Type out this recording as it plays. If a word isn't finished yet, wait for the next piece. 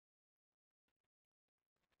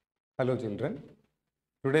Hello children,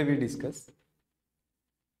 today we discuss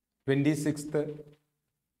 26th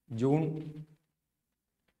June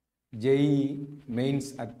JEE mains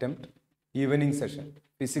attempt evening session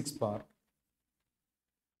physics part.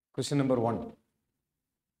 Question number 1.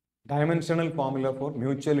 Dimensional formula for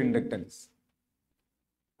mutual inductance.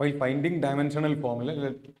 While finding dimensional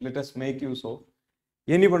formula, let us make use of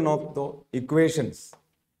any one of the equations.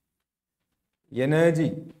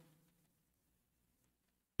 Energy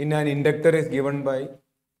in an inductor is given by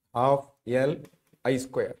half L I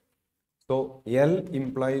square. So L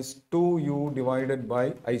implies 2U divided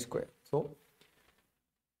by I square. So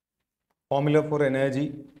formula for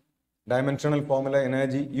energy, dimensional formula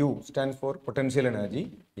energy U stands for potential energy,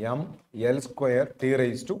 M L square T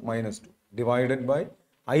raised to minus 2 divided by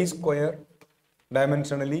I square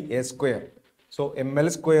dimensionally A square. So ML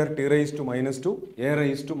square T raised to minus 2, A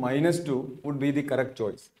raised to minus 2 would be the correct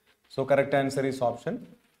choice. So correct answer is option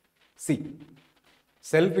C.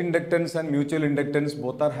 Self-inductance and mutual inductance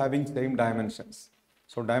both are having same dimensions.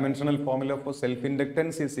 So dimensional formula for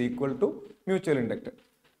self-inductance is equal to mutual inductance.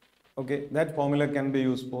 Okay, that formula can be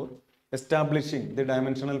used for establishing the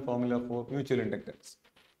dimensional formula for mutual inductance.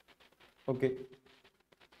 Okay,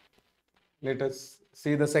 let us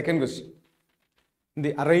see the second question. In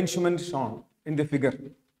the arrangement shown in the figure,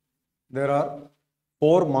 there are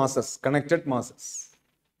 4 masses, connected masses,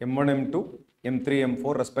 M1, M2, M3,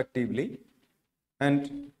 M4 respectively,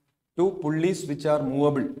 and 2 pulleys which are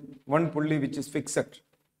movable, 1 pulley which is fixed.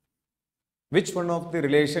 Which one of the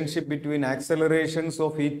relationship between accelerations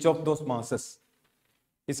of each of those masses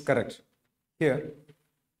is correct? Here,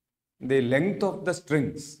 the length of the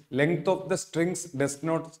strings does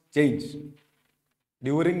not change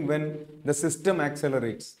during when the system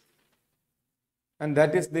accelerates, and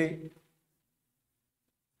that is the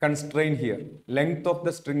constraint here. Length of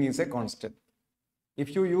the string is a constant.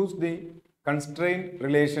 If you use the constraint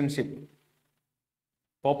relationship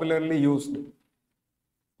popularly used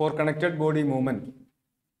for connected body movement,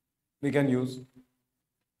 we can use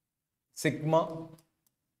sigma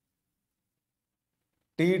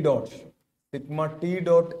T dot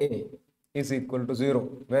A is equal to 0,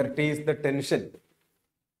 where T is the tension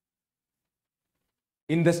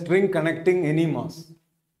in the string connecting any mass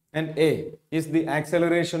and A is the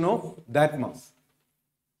acceleration of that mass.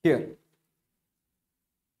 Here,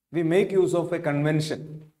 we make use of a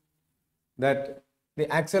convention that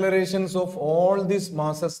the accelerations of all these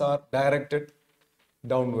masses are directed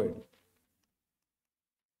downward.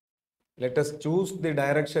 Let us choose the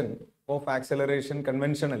direction of acceleration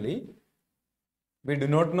conventionally. We do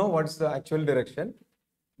not know what's the actual direction,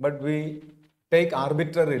 but we take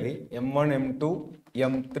arbitrarily M1, M2,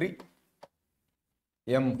 M3,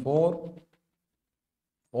 M4,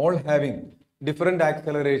 all having different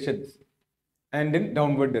accelerations and in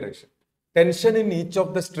downward direction. Tension in each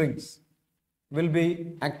of the strings will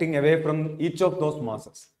be acting away from each of those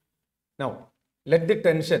masses. Now, let the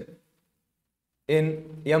tension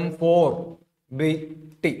in M4 be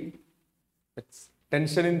T. It's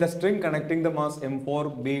tension in the string connecting the mass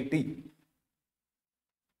M4 be T.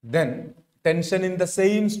 Then tension in the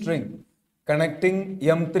same string connecting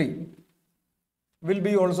M3 will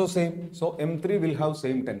be also same. So M3 will have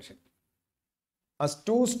same tension. As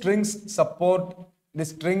 2 strings support the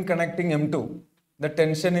string connecting M2, the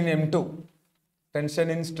tension in M2,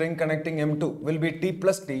 tension in string connecting M2 will be T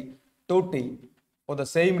plus T, 2T. For the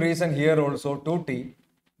same reason here also 2T.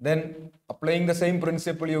 Then applying the same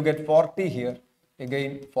principle, you get 4T here,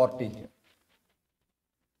 again 4T here.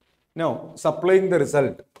 Now supplying the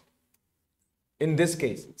result in this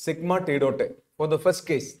case, sigma T dot A. For the first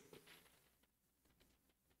case,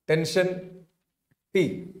 tension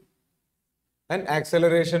T and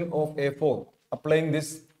acceleration of A4, applying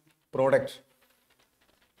this product,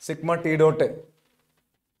 sigma T dot A,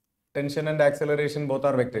 tension and acceleration both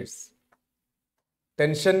are vectors.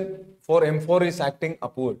 Tension for M4 is acting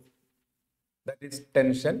upward, that is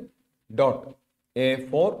tension dot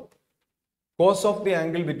A4, cos of the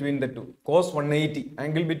angle between the two, cos 180,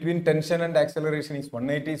 angle between tension and acceleration is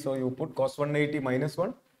 180, so you put cos 180 minus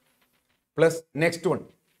 1 plus next one.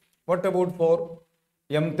 What about for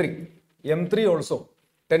M3? M3 also,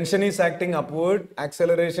 tension is acting upward,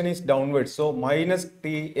 acceleration is downward, so minus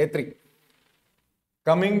T A3.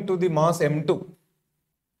 Coming to the mass M2,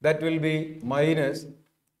 that will be minus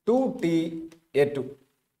 2T A2.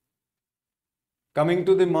 Coming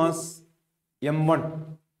to the mass M1,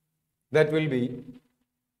 that will be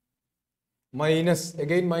minus,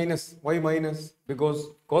 again minus. Why minus? Because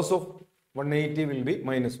cos of 180 will be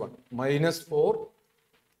minus 1. Minus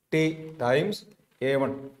 4T times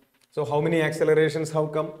A1. So how many accelerations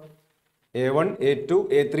have come? A1, A2,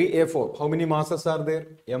 A3, A4. How many masses are there?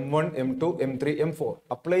 M1, M2, M3, M4.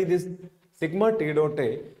 Apply this sigma T dot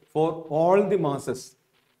A for all the masses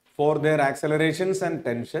for their accelerations and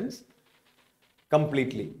tensions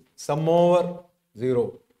completely. Sum over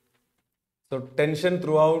 0. So tension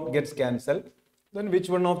throughout gets cancelled. Then which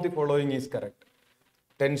one of the following is correct?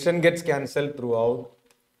 Tension gets cancelled throughout.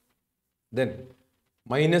 Then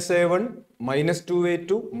minus A1, minus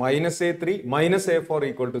 2A2, minus A3, minus A4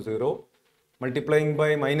 equal to 0. Multiplying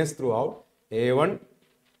by minus throughout. A1,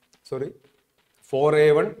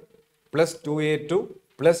 4A1 plus 2A2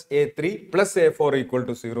 plus A3 plus A4 equal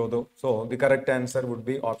to 0 though. So the correct answer would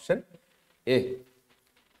be option A.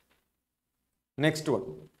 Next one.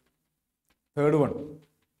 Third one.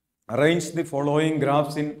 Arrange the following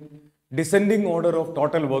graphs in descending order of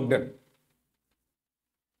total work done,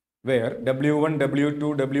 where W1,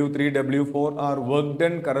 W2, W3, W4 are work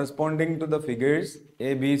done corresponding to the figures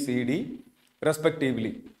A, B, C, D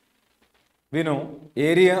respectively. We know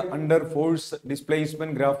area under force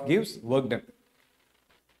displacement graph gives work done.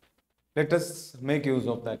 Let us make use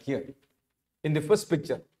of that here. In the first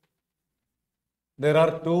picture, there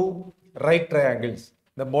are two right triangles.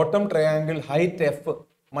 The bottom triangle height F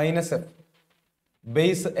minus F,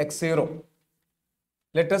 base X0.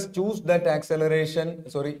 Let us choose that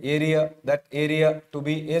area to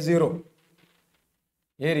be A0.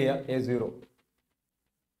 Area A0.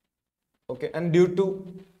 Okay, and due to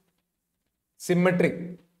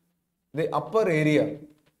symmetry, the upper area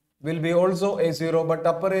will be also A0, but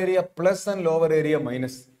upper area plus and lower area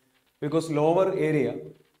minus, because lower area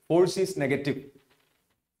force is negative.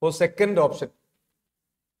 For second option,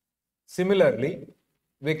 similarly,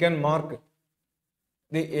 we can mark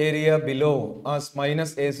the area below as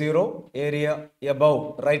minus A0, area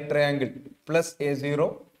above right triangle plus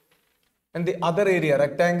A0, and the other area,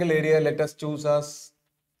 rectangle area, let us choose as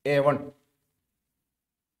A1.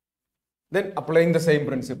 Then applying the same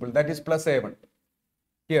principle, that is plus A1.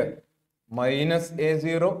 Here, minus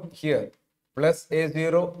A0, here, plus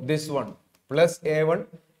A0, this one, plus A1.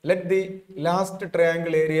 Let the last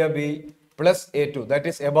triangle area be plus A2, that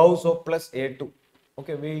is above, so plus A2.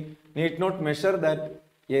 Okay, we need not measure that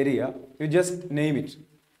area, you just name it,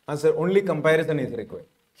 as only comparison is required.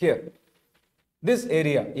 Here, this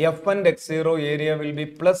area, F and X0 area will be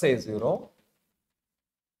plus A0.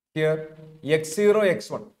 Here, X0,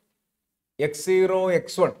 X1. X0,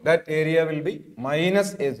 X1, that area will be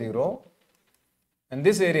minus A0. And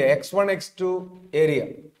this area, X1, X2 area,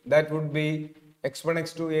 that would be, X1,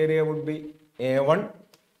 X2 area would be A1,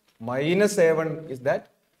 minus A1 is that.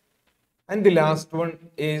 And the last one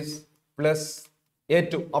is plus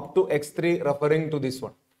A2 up to X3 referring to this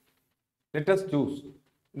one. Let us choose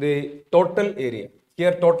the total area.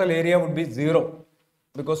 Here total area would be 0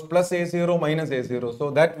 because plus A0 minus A0. So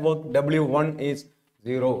that work W1 is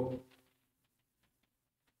 0.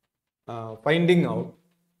 Finding out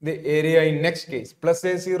the area in next case, plus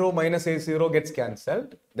A0 minus A0 gets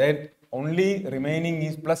cancelled. Then only remaining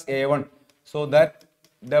is plus A1. So that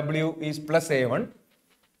W is plus A1.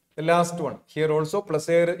 The last one, here also plus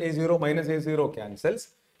A0 minus A0 cancels.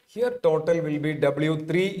 Here total will be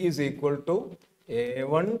W3 is equal to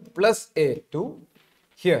A1 plus A2.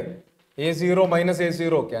 Here A0 minus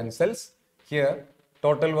A0 cancels. Here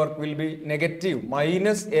total work will be negative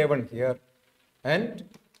minus A1 here and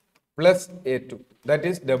plus A2, that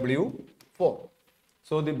is W4.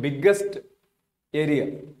 So the biggest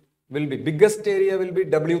area will be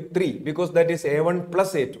W3 because that is A1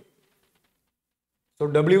 plus A2. So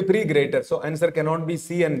W3 greater, so answer cannot be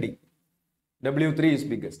C and D. W3 is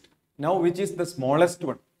biggest. Now which is the smallest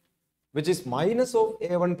one? Which is minus of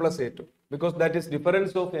A1 plus A2, because that is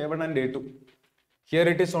difference of A1 and A2. Here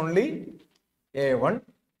it is only A1,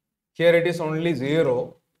 here it is only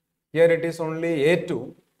 0, here it is only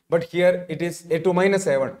A2, but here it is A2 minus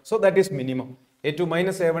A1. So that is minimum. A2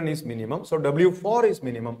 minus A1 is minimum. So W4 is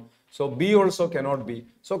minimum. So B also cannot be.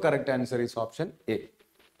 So correct answer is option A.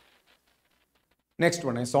 Next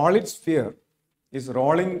one, a solid sphere is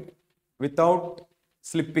rolling without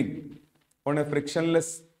slipping on a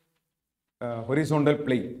frictionless horizontal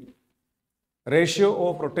plane. Ratio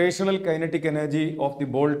of rotational kinetic energy of the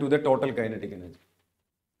ball to the total kinetic energy.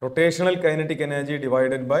 Rotational kinetic energy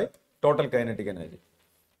divided by total kinetic energy.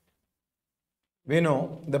 We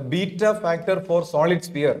know the beta factor for solid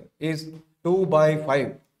sphere is 2 by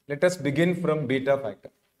 5. Let us begin from beta factor.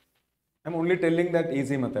 I am only telling that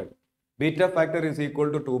easy method. Beta factor is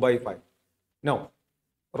equal to 2 by 5. Now,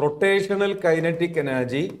 rotational kinetic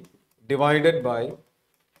energy divided by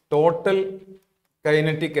total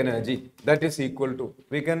kinetic energy, that is equal to,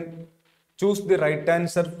 we can choose the right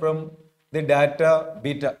answer from the data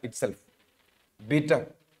beta itself. beta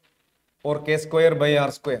or k square by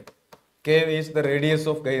r square. K is the radius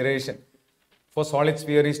of gyration. For solid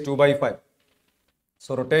sphere is 2 by 5.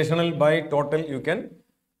 So rotational by total, you can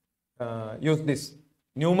use this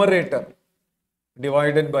numerator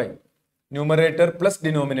divided by numerator plus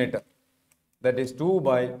denominator, that is 2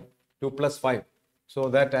 by 2 plus 5. So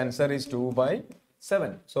that answer is 2 by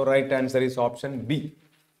 7. So right answer is option B.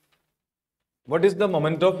 What is the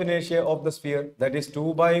moment of inertia of the sphere? That is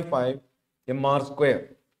 2 by 5 mr square,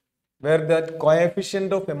 where that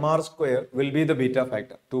coefficient of mr square will be the beta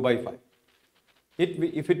factor, 2 by 5.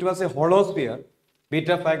 If it was a hollow sphere,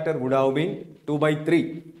 beta factor would have been 2 by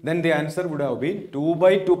 3. Then the answer would have been 2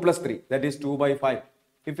 by 2 plus 3, that is 2 by 5.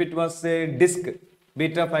 If it was a disk,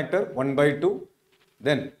 beta factor 1 by 2,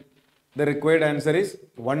 then the required answer is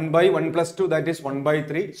 1 by 1 plus 2, that is 1 by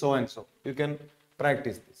 3, so and so. You can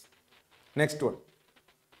practice this. Next one.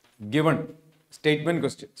 Given statement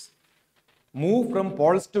questions. Move from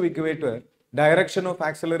poles to equator, direction of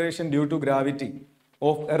acceleration due to gravity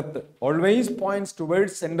of Earth always points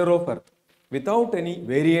towards center of Earth without any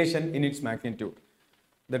variation in its magnitude.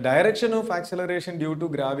 The direction of acceleration due to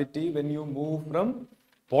gravity when you move from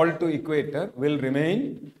pole to equator will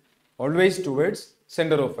remain always towards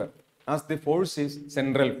center of Earth, as the force is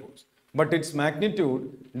central force, but its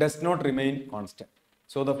magnitude does not remain constant.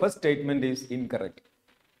 So the first statement is incorrect.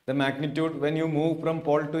 The magnitude when you move from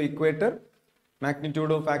pole to equator,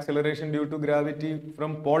 magnitude of acceleration due to gravity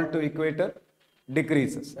from pole to equator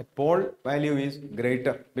decreases. At pole, value is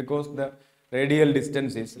greater because the radial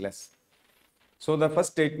distance is less. So the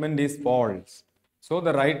first statement is false. So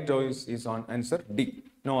the right choice is on answer D.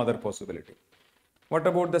 No other possibility. What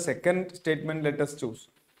about the second statement? Let us choose.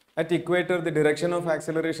 At equator, the direction of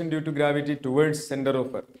acceleration due to gravity towards center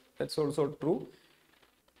of Earth. That's also true.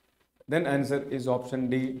 Then answer is option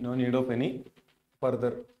D. No need of any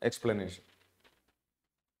further explanation.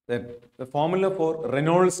 Then the formula for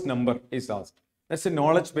Reynolds number is asked. That's a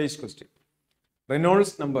knowledge-based question.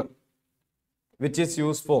 Reynolds number, which is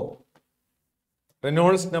used for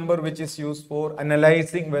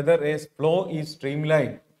analyzing whether a flow is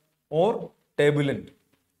streamlined or turbulent.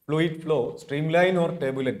 Fluid flow, streamlined or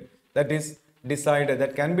turbulent, that is decided,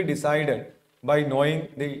 that can be decided by knowing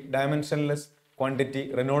the dimensionless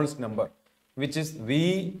quantity Reynolds number, which is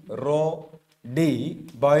V rho D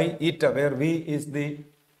by eta, where V is the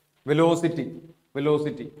velocity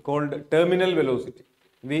called terminal velocity.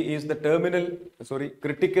 V is the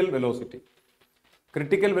critical velocity.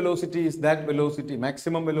 Critical velocity is that velocity,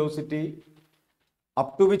 maximum velocity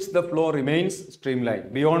up to which the flow remains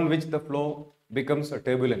streamlined, beyond which the flow becomes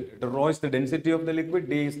turbulent. Rho is the density of the liquid,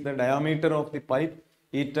 D is the diameter of the pipe,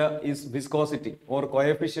 eta is viscosity or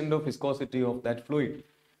coefficient of viscosity of that fluid.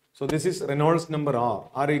 So this is Reynolds number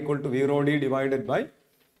R equal to V rho D divided by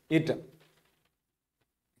eta.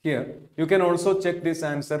 Here, you can also check this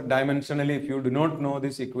answer dimensionally if you do not know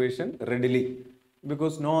this equation readily,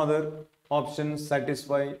 because no other options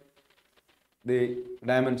satisfy the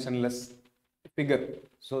dimensionless figure.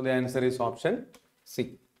 So the answer is option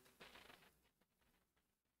C.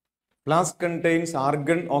 Flask contains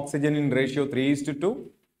argon, oxygen in ratio 3:2.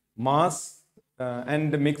 Mass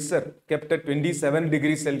and mixer kept at 27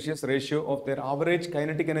 degrees Celsius ratio of their average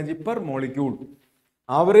kinetic energy per molecule.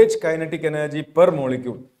 Average kinetic energy per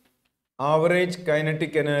molecule. Average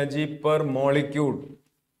kinetic energy per molecule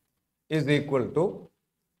is equal to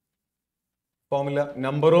formula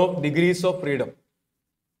number of degrees of freedom.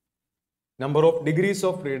 Number of degrees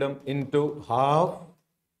of freedom into half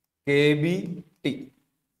kBT.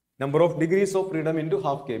 Number of degrees of freedom into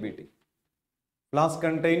half kBT. Flask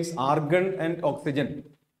contains argon and oxygen.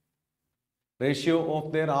 Ratio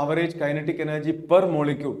of their average kinetic energy per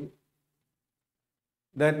molecule.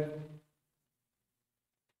 Then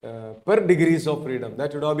per degrees of freedom,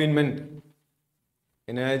 that would have been meant.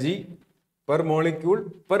 Energy per molecule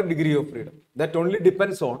per degree of freedom. That only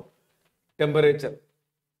depends on temperature.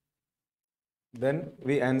 Then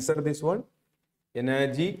we answer this one.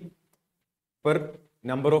 Energy per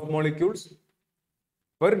number of molecules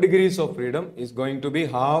per degrees of freedom is going to be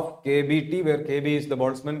half kBT, where kB is the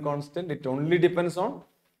Boltzmann constant. It only depends on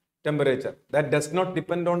temperature. That does not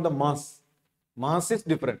depend on the mass. Mass is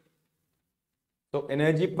different. So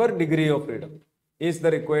energy per degree of freedom is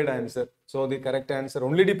the required answer. So the correct answer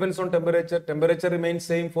only depends on temperature. Temperature remains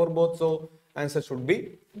same for both. So answer should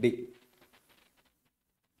be D.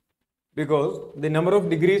 Because the number of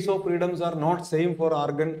degrees of freedoms are not same for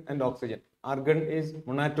argon and oxygen. Argon is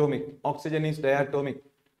monatomic, oxygen is diatomic.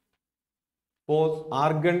 For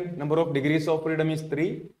argon, number of degrees of freedom is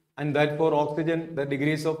 3, and that for oxygen, the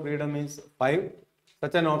degrees of freedom is 5.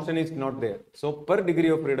 Such an option is not there. So per degree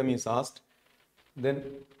of freedom is asked. Then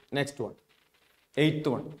next one, eighth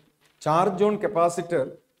one. Charge on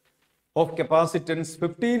capacitor of capacitance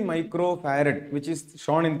 15 microfarad, which is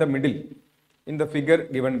shown in the middle in the figure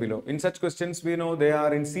given below. In such questions, we know they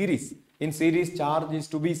are in series. In series, charge is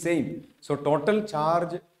to be same. So total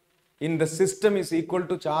charge in the system is equal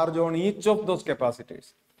to charge on each of those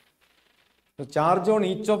capacitors. So charge on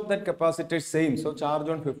each of that capacitor is same. So charge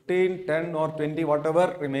on 15, 10 or 20,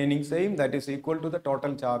 whatever remaining same, that is equal to the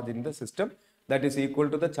total charge in the system. That is equal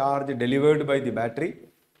to the charge delivered by the battery.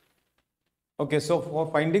 Okay, so for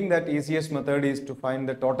finding that, easiest method is to find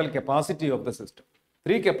the total capacity of the system.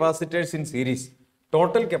 Three capacitors in series.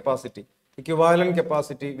 Total capacity, equivalent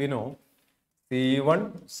capacity, we know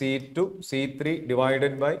C1, C2, C3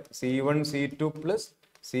 divided by C1, C2 plus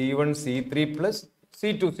C1, C3 plus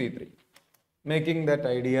C2, C3. Making that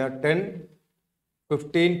idea 10,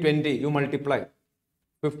 15, 20, you multiply.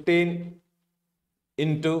 15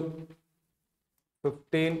 into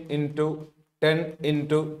 10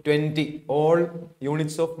 into 20, all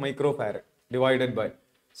units of microfarad divided by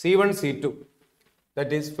C1, C2,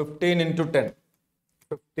 that is 15 into 10,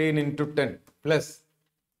 15 into 10 plus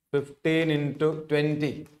 15 into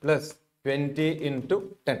 20 plus 20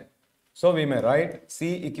 into 10. So we may write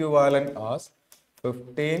C equivalent as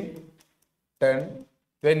 15, 10,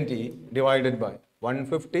 20 divided by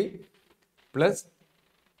 150 plus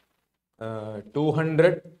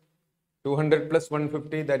 200 plus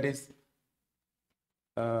 150, that is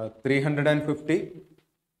 350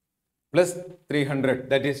 plus 300,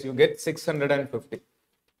 that is you get 650.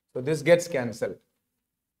 So this gets cancelled.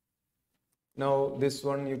 Now this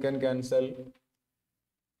one you can cancel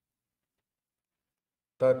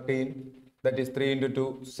 13, that is 3 into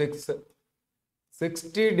 2, 6.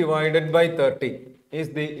 60 divided by 30 is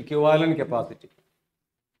the equivalent capacity.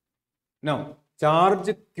 Now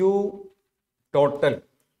charge Q total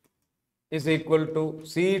is equal to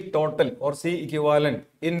C total or C equivalent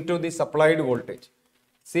into the supplied voltage.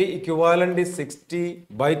 C equivalent is 60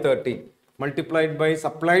 by 30 multiplied by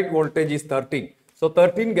supplied voltage is 13. So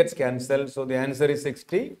 13 gets cancelled. So the answer is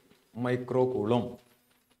 60 microcoulomb.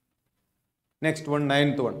 Next one,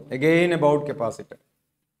 ninth one. Again about capacitor.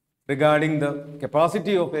 Regarding the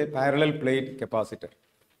capacity of a parallel plate capacitor.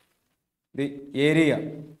 The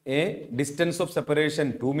area, a distance of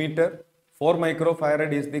separation 2 meter, 4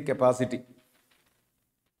 microfarad is the capacity.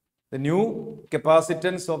 The new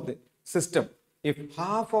capacitance of the system, if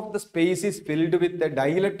half of the space is filled with a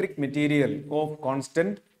dielectric material of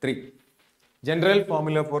constant 3. General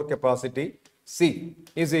formula for capacity C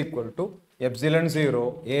is equal to epsilon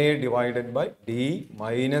 0 A divided by D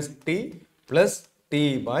minus T plus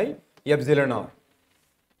T by epsilon R.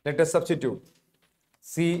 Let us substitute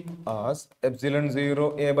C as epsilon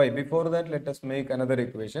 0 A by, before that let us make another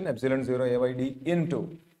equation, epsilon 0 A by D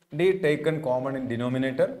into D taken common in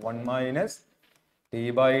denominator, 1 minus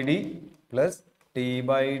T by D plus T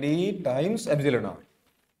by D times epsilon R.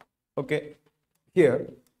 Okay, here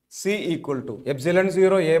C equal to epsilon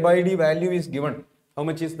 0 A by D value is given. How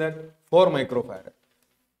much is that? 4 microfarad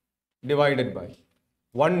divided by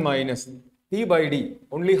 1 minus T by D.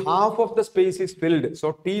 Only half of the space is filled.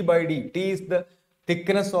 So T by D, T is the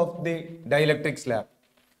thickness of the dielectric slab.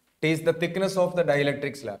 T is the thickness of the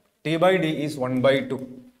dielectric slab. T by D is 1 by 2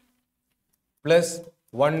 plus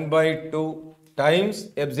 1 by 2 times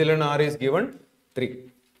epsilon R is given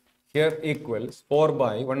 3. Here equals 4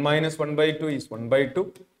 by 1 minus 1 by 2 is 1 by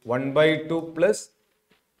 2. 1 by 2 plus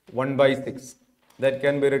 1 by 6. That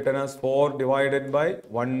can be written as 4 divided by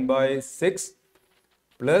 1 by 6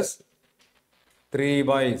 plus 3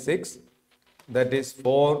 by 6. That is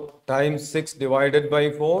 4 times 6 divided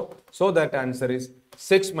by 4. So that answer is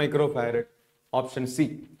 6 microfarad, option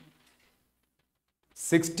C.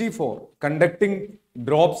 64. Conducting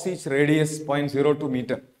drops each radius 0.02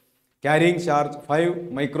 meter. Carrying charge 5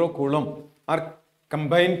 microcoulomb are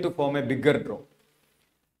combined to form a bigger drop.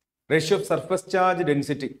 Ratio of surface charge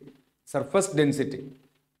density, surface density,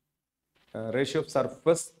 ratio of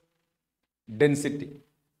surface density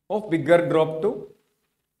of bigger drop to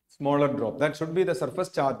smaller drop. That should be the surface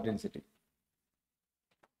charge density.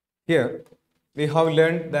 Here we have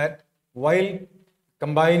learned that while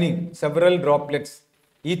combining several droplets,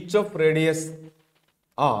 each of radius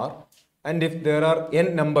r, and if there are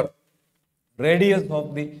n number, radius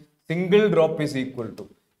of the single drop is equal to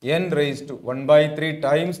n raised to 1 by 3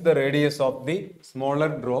 times the radius of the smaller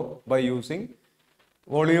drop by using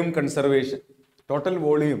volume conservation. Total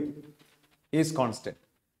volume is constant.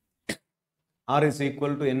 R is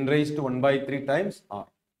equal to n raised to 1 by 3 times R.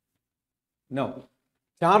 Now,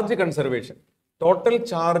 charge conservation. Total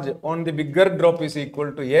charge on the bigger drop is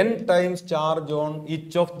equal to n times charge on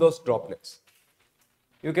each of those droplets.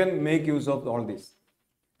 you can make use of all this.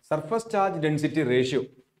 Surface charge density ratio.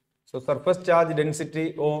 So surface charge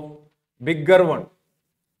density of bigger one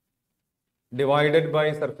divided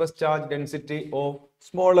by surface charge density of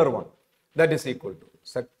smaller one, that is equal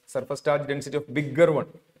to surface charge density of bigger one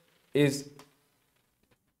is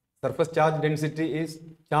surface charge density is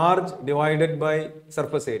charge divided by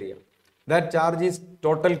surface area. That charge is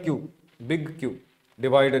total Q, big Q,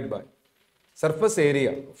 divided by surface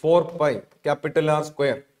area 4 pi capital R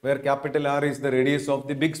square, where capital R is the radius of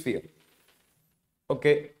the big sphere.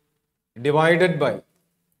 Okay, divided by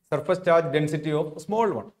surface charge density of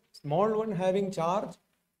small one. Small one having charge,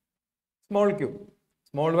 small q.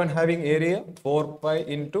 Small one having area, 4 pi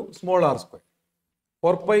into small r square.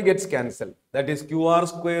 4 pi gets cancelled. That is qr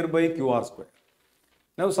square by qr square.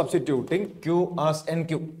 Now substituting q as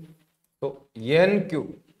nq. So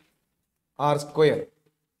nq r square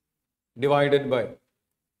divided by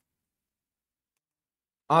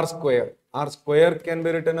r square. R square can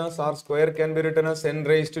be written as n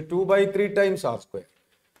raised to 2 by 3 times r square.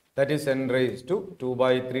 That is n raised to 2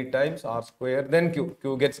 by 3 times r square. Then q.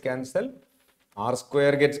 Q gets cancelled. R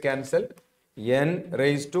square gets cancelled. N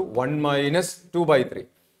raised to 1 minus 2 by 3.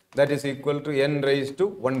 That is equal to n raised to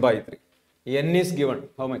 1 by 3. N is given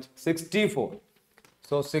how much? 64.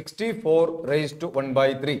 So 64 raised to 1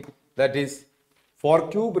 by 3. That is 4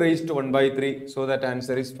 cube raised to 1 by 3. So that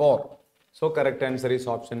answer is 4. So correct answer is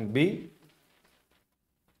option B.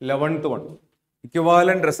 11th one.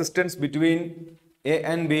 Equivalent resistance between A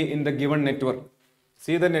and B in the given network.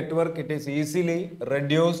 See the network, it is easily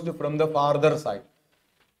reduced from the farther side.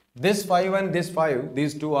 This 5 and this 5,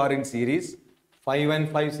 these two are in series. 5 and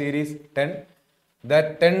 5 series 10.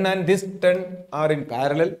 That 10 and this 10 are in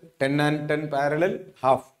parallel. 10 and 10 parallel,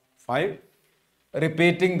 half 5.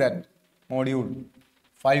 Repeating that module.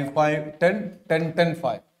 5, 5, 10, 10, 10,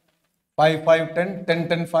 5. 5, 5, 10, 10,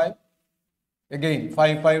 10, 5. Again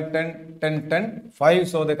 5, 5, 10, 10, 10, 5.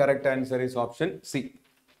 So the correct answer is option C.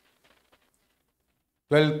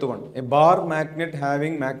 12th one. A bar magnet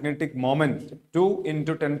having magnetic moment 2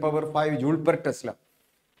 into 10 power 5 joule per Tesla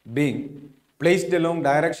being placed along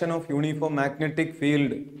direction of uniform magnetic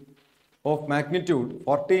field of magnitude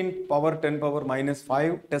 14 power 10 power minus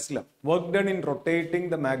 5 Tesla. Work done in rotating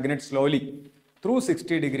the magnet slowly through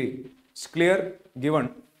 60 degree. It's clear given.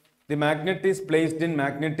 The magnet is placed in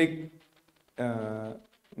magnetic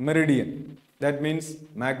meridian. That means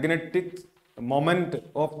magnetic moment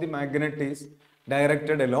of the magnet is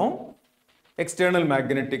directed along external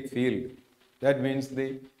magnetic field. That means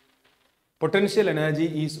the potential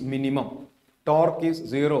energy is minimum. Torque is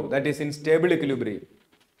 0. That is in stable equilibrium.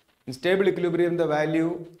 In stable equilibrium, the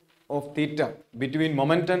value of theta between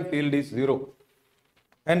moment and field is 0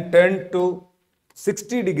 and turned to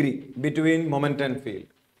 60 degree between moment and field.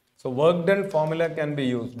 So work done formula can be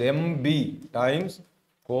used. MB times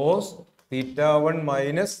cos theta 1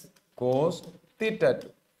 minus cos theta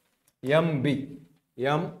 2. MB.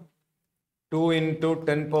 M 2 into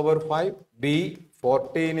 10 power 5. B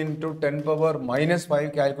 14 into 10 power minus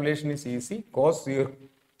 5. Calculation is easy. Cos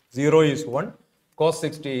 0 is 1. Cos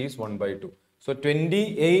 60 is 1 by 2. So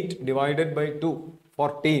 28 divided by 2.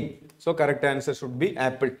 14. So correct answer should be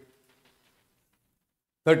apple.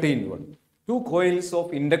 13th one. Two coils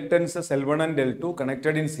of inductances L1 and L2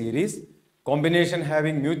 connected in series. Combination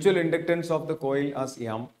having mutual inductance of the coil as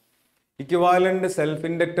M. Equivalent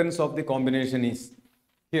self-inductance of the combination is.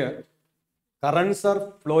 Here, currents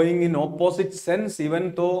are flowing in opposite sense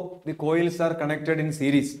even though the coils are connected in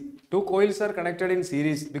series. Two coils are connected in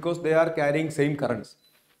series because they are carrying same currents.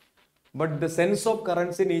 But the sense of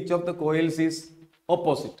currents in each of the coils is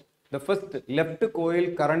opposite. The first left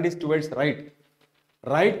coil current is towards right.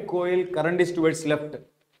 Right coil current is towards left.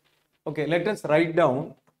 Okay, let us write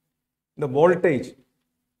down the voltage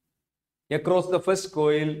across the first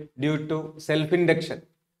coil due to self-induction.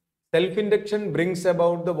 Self-induction brings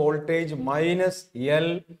about the voltage minus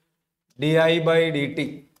L di by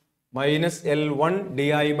dt minus L1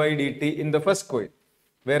 di by dt in the first coil,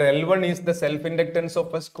 where L1 is the self-inductance of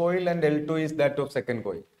first coil and L2 is that of second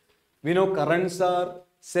coil. We know currents are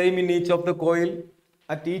same in each of the coil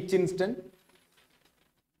at each instant.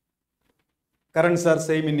 Currents are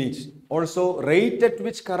same in each. Also, rate at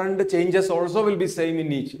which current changes also will be same in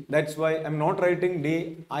each. That's why I'm not writing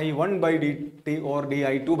di1 by dt or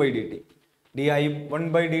di2 by dt.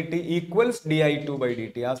 di1 by dt equals di2 by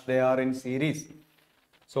dt as they are in series.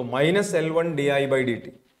 So, minus L1 di by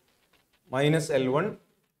dt. Minus L1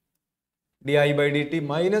 di by dt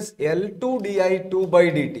minus L2 di2 by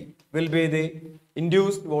dt will be the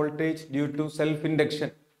induced voltage due to self-induction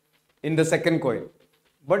in the second coil.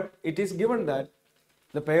 But it is given that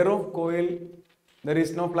the pair of coil there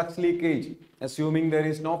is no flux leakage. Assuming there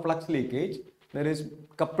is no flux leakage, there is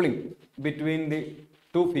coupling between the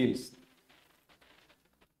two fields.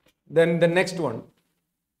 Then the next one,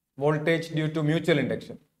 voltage due to mutual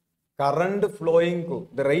induction. Current flowing,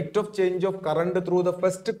 the rate of change of current through the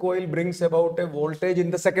first coil brings about a voltage in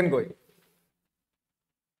the second coil.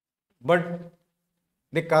 But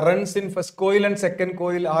the currents in first coil and second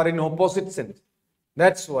coil are in opposite sense.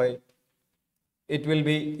 That's why it will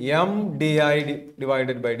be M di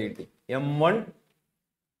divided by dt. M1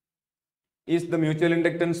 is the mutual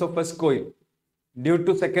inductance of first coil due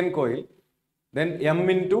to second coil. Then M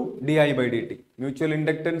into di by dt. Mutual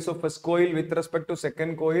inductance of first coil with respect to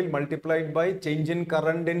second coil multiplied by change in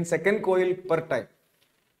current in second coil per time.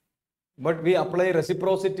 But we apply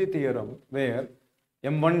reciprocity theorem where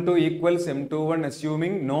M12 equals M21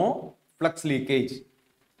 assuming no flux leakage.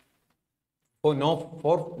 For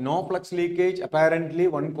no flux leakage, apparently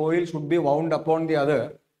one coil should be wound upon the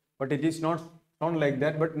other, but it is not like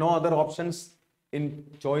that. But no other options in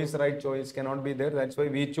choice, right choice cannot be there. That's why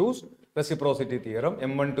we choose reciprocity theorem.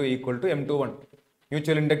 M12 equal to M21.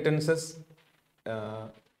 Mutual inductances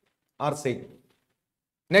are same.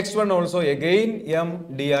 Next one also again M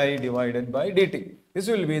di divided by dt. This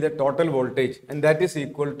will be the total voltage, and that is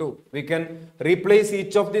equal to, we can replace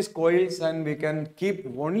each of these coils and we can keep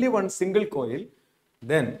only one single coil.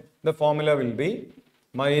 Then the formula will be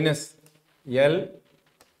minus L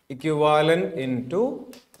equivalent into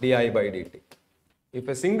di by dt. If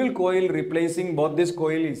a single coil replacing both this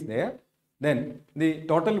coil is there, then the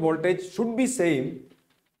total voltage should be same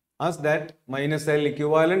as that minus L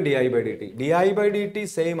equivalent di by dt. Di by dt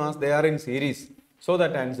same as they are in series. So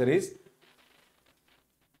that answer is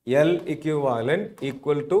L equivalent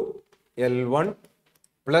equal to L1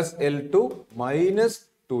 plus L2 minus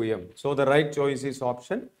 2M. So the right choice is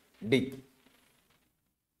option D.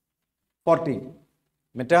 14.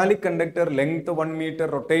 Metallic conductor length 1 meter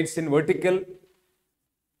rotates in vertical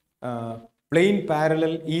plane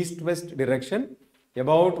parallel east-west direction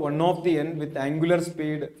about one of the end with angular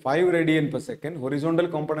speed 5 radian per second. Horizontal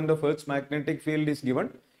component of Earth's magnetic field is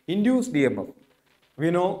given. Induced EMF. We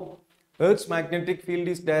know Earth's magnetic field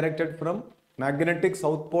is directed from magnetic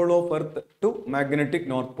south pole of Earth to magnetic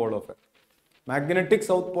north pole of Earth. Magnetic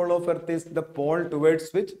south pole of Earth is the pole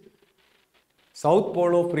towards which south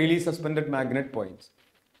pole of freely suspended magnet points.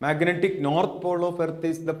 Magnetic north pole of Earth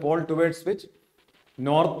is the pole towards which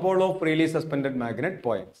north pole of freely suspended magnet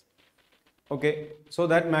points. Okay, so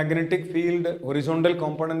that magnetic field horizontal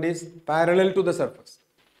component is parallel to the surface.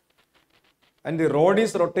 And the rod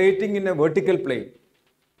is rotating in a vertical plane.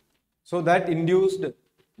 So that induced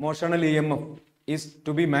motional EMF is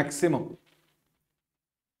to be maximum.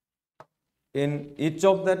 In each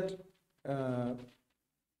of that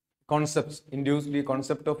concepts, the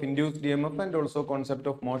concept of induced EMF and also concept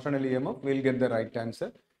of motional EMF, we'll get the right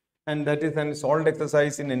answer. And that is an solved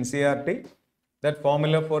exercise in NCERT. That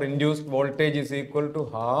formula for induced voltage is equal to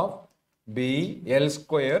half B L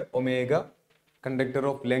square omega, conductor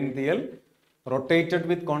of length L, rotated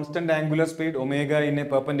with constant angular speed omega in a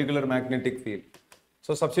perpendicular magnetic field.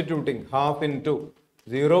 So substituting half into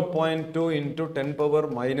 0.2 into 10 power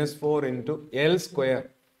minus 4 into L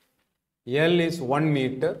square. L is 1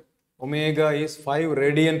 meter, omega is 5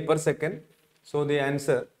 radian per second. So the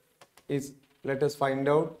answer is, let us find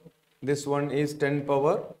out, this one is 10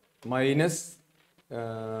 power minus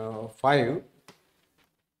 5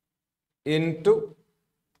 into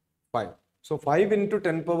 5. So 5 into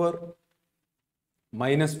 10 power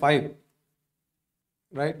minus 5,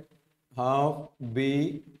 right? Half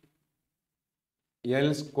B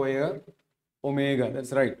L square omega,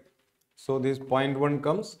 that's right. So this 0.1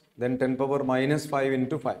 comes, then 10 power minus 5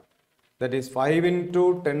 into 5. That is 5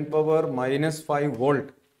 into 10 power minus 5 volt.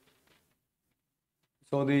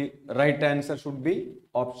 So the right answer should be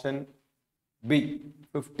option B,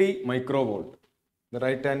 50 microvolt. The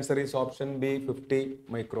right answer is option B, 50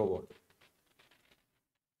 microvolt.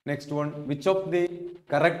 Next one, which of the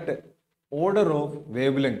correct order of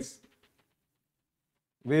wavelengths?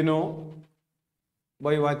 We know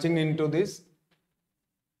by watching into this,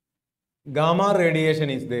 gamma radiation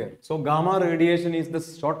is there. So gamma radiation is the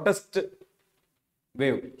shortest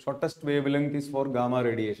wave. Shortest wavelength is for gamma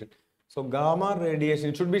radiation. So gamma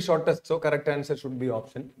radiation should be shortest. So correct answer should be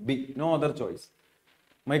option B. No other choice.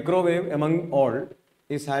 Microwave among all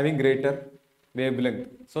is having greater wavelength.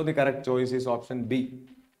 So the correct choice is option B.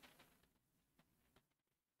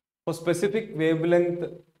 For specific wavelength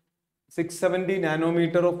 670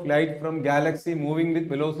 nanometer of light from galaxy moving with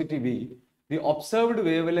velocity v, the observed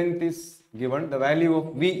wavelength is given. The value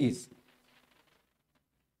of v is,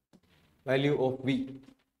 value of v.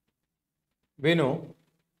 We know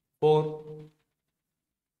for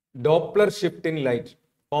Doppler shift in light,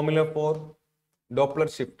 formula for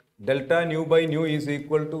Doppler shift, delta nu by nu is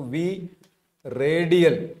equal to V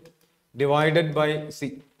radial divided by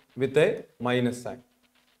C with a minus sign.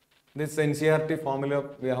 This NCERT formula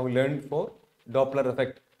we have learned for Doppler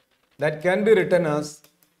effect. That can be written as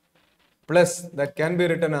plus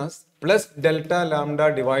delta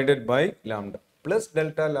lambda divided by lambda. Plus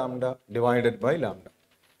delta lambda divided by lambda.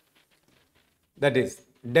 That is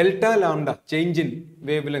delta lambda, change in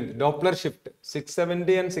wavelength, Doppler shift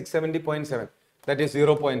 670 and 670.7, that is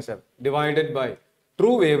 0.7, divided by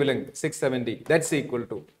true wavelength 670, that's equal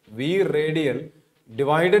to V radial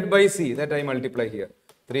divided by C, that I multiply here,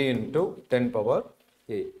 3 into 10 power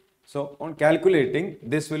 8. So on calculating,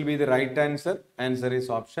 this will be the right answer. Answer is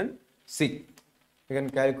option C. You can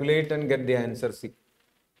calculate and get the answer C.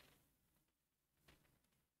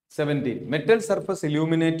 17. Metal surface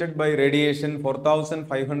illuminated by radiation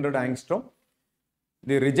 4500 angstrom.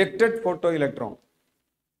 The ejected photoelectron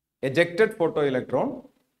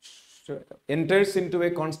enters into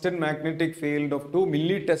a constant magnetic field of 2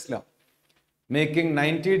 millitesla, making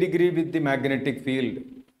 90 degree with the magnetic field.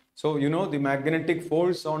 So, you know, the magnetic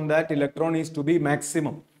force on that electron is to be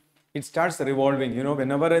maximum. It starts revolving. You know,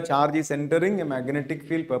 whenever a charge is entering a magnetic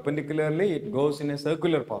field perpendicularly, it goes in a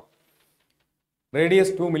circular path.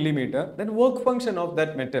 Radius 2 millimeter, then work function of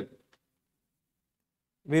that metal.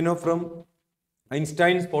 We know from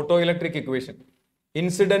Einstein's photoelectric equation,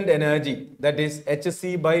 incident energy, that is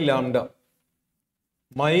hc by lambda,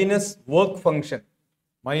 minus work function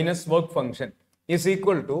is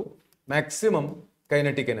equal to maximum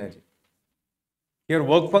kinetic energy. Here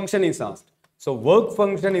work function is asked. So work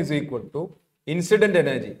function is equal to incident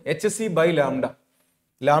energy, hc by lambda.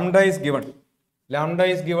 Lambda is given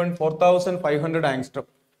 4500 angstrom.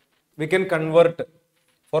 We can convert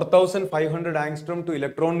 4500 angstrom to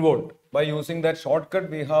electron volt by using that shortcut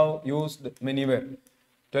we have used manywhere.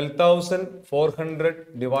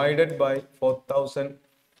 12,400 divided by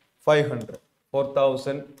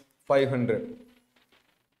 4,500.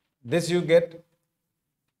 This you get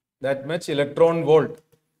that much electron volt.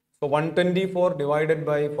 So 124 divided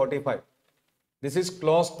by 45. This is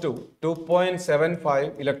close to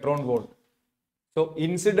 2.75 electron volt. So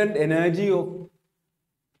incident energy of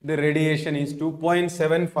the radiation is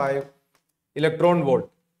 2.75 electron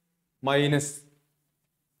volt minus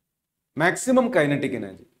maximum kinetic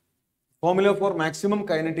energy. Formula for maximum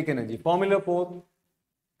kinetic energy. Formula for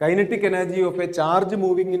kinetic energy of a charge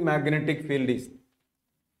moving in magnetic field is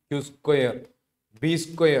Q square, B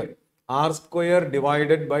square, R square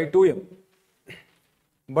divided by 2m.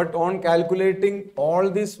 But on calculating all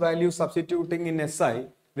these values, substituting in SI,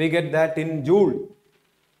 we get that in joule.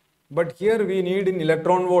 But here we need in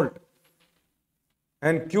electron volt.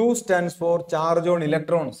 And Q stands for charge on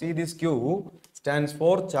electron. See, this Q stands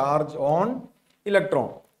for charge on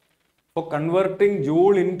electron. For converting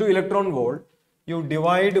joule into electron volt, you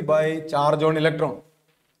divide by charge on electron.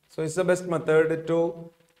 So it's the best method to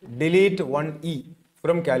delete one E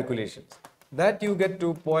from calculations. That you get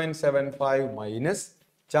 2.75 minus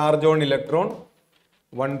charge on electron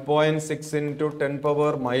 1.6 into 10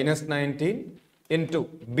 power minus 19 into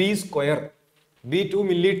B square, B 2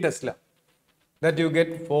 millitesla. That you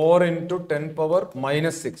get 4 into 10 power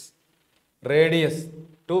minus 6. Radius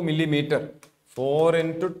 2 millimeter. 4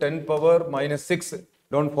 into 10 power minus 6.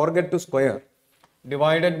 Don't forget to square.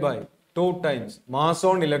 Divided by 2 times mass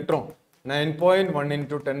on electron. 9.1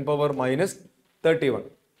 into 10 power minus 31.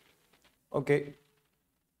 Okay.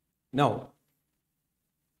 Now,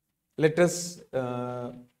 let us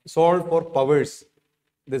solve for powers.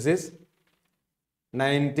 This is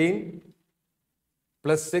 19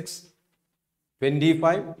 plus 6,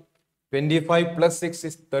 25. 25 plus 6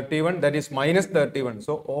 is 31, that is minus 31.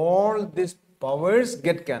 So all these powers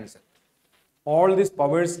get cancelled. All these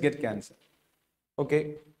powers get cancelled.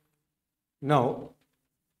 Okay. Now,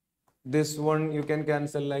 this one you can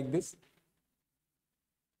cancel like this.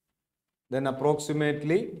 Then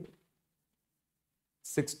approximately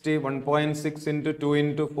 1.6 into 2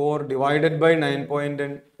 into 4 divided by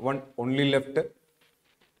 9.1 only left.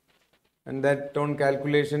 And that on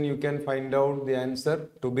calculation you can find out the answer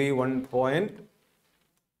to be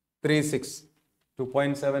 1.36.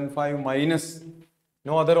 2.75 minus,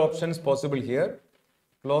 no other options possible here.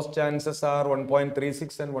 Close chances are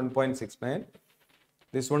 1.36 and 1.69.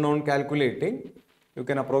 This one on calculating, you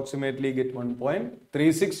can approximately get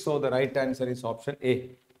 1.36. So the right answer is option A.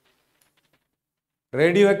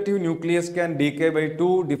 Radioactive nucleus can decay by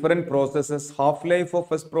 2 different processes. Half-life of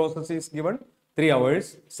first process is given 3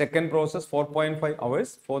 hours. Second process 4.5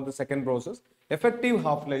 hours for the second process. Effective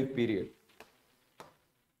half-life period.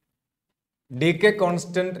 decay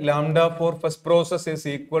constant lambda for first process is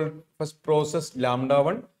equal first process lambda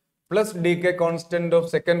 1 plus decay constant of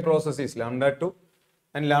second process is lambda 2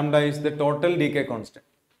 and lambda is the total decay constant.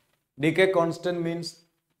 Decay constant means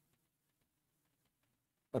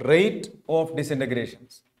rate of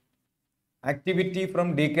disintegrations. Activity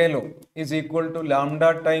from decay law is equal to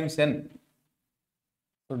lambda times n.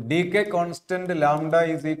 So decay constant lambda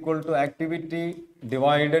is equal to activity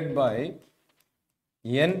divided by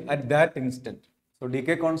n at that instant. So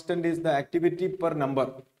decay constant is the activity per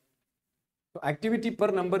number. So activity per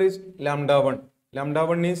number is lambda 1. Lambda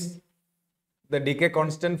 1 is the decay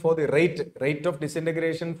constant for the rate of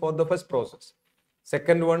disintegration for the first process.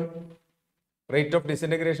 Second one, rate of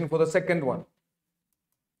disintegration for the second one.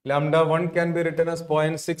 Lambda 1 can be written as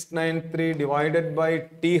 0.693 divided by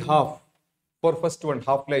T half for first one,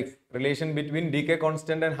 half-life. Relation between decay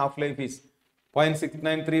constant and half-life is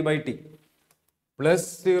 0.693 by T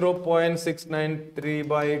plus 0.693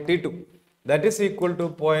 by T2. That is equal to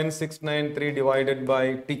 0.693 divided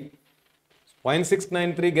by T.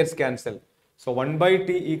 0.693 gets cancelled. So 1 by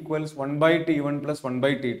T equals 1 by T1 plus 1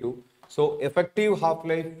 by T2. So effective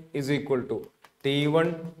half-life is equal to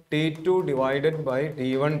T1, T2 divided by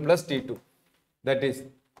T1 plus T2. That is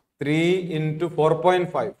 3 into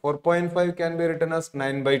 4.5. 4.5 can be written as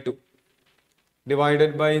 9 by 2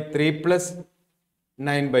 divided by 3 plus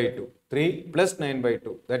 9 by 2. 3 plus 9 by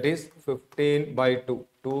 2. That is 15 by 2.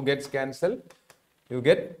 2 gets cancelled. You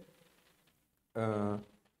get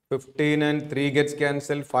 15 and 3 gets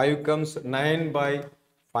cancelled. 5 comes 9 by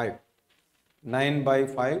 5. 9 by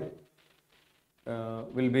 5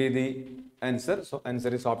 will be the answer. So answer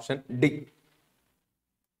is option D.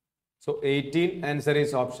 So 18 answer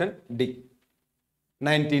is option D.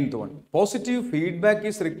 19th one. Positive feedback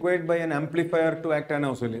is required by an amplifier to act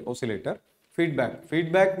as an oscillator. Feedback.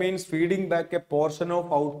 Feedback means feeding back a portion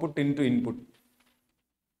of output into input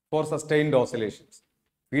for sustained oscillations.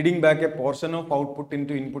 Feeding back a portion of output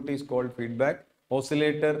into input is called feedback.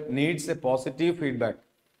 Oscillator needs a positive feedback.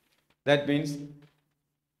 That means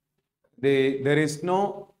there is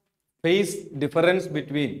no phase difference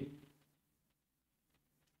between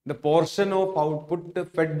the portion of output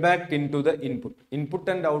fed back into the input. Input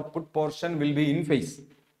and output portion will be in phase.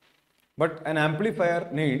 But an amplifier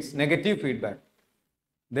needs negative feedback.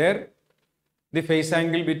 There, the phase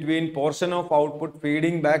angle between portion of output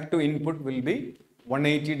feeding back to input will be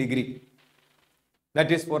 180 degree.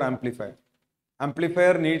 That is for amplifier.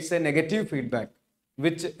 Amplifier needs a negative feedback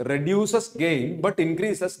which reduces gain but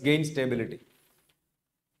increases gain stability.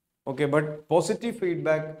 Okay, but positive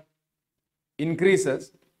feedback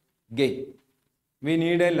increases gain. We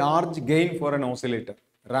need a large gain for an oscillator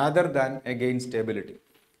rather than a gain stability.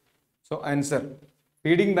 So answer,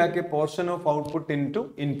 feeding back a portion of output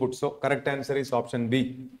into input. So correct answer is option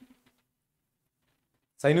B.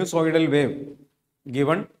 Sinusoidal wave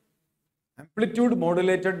given, amplitude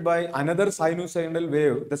modulated by another sinusoidal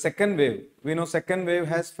wave, the second wave. We know second wave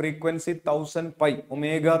has frequency 1000 pi,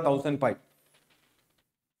 omega 1000 pi.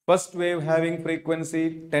 First wave having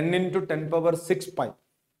frequency 10 into 10 power 6 pi.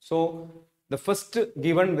 So the first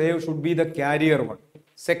given wave should be the carrier one.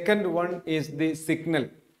 Second one is the signal.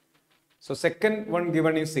 So second one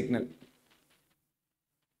given is signal.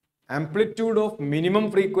 Amplitude of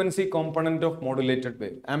minimum frequency component of modulated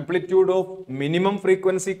wave. Amplitude of minimum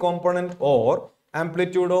frequency component or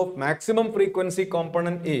amplitude of maximum frequency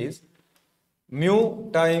component is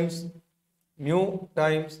mu times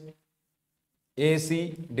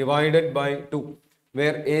AC divided by 2,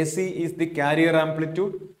 where AC is the carrier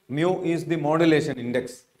amplitude, mu is the modulation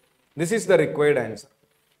index. This is the required answer,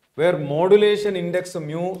 where modulation index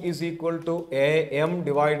mu is equal to AM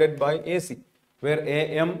divided by AC, where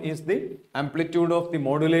AM is the amplitude of the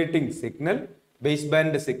modulating signal,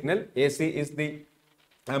 baseband signal, AC is the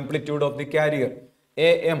amplitude of the carrier.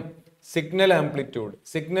 AM, signal amplitude,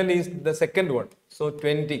 signal is the second one, so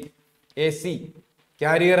 20, AC,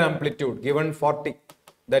 carrier amplitude given 40,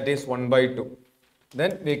 that is 1 by 2.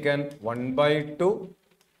 Then we can 1 by 2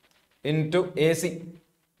 into AC,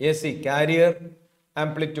 AC carrier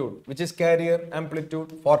amplitude, which is carrier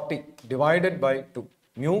amplitude 40 divided by 2.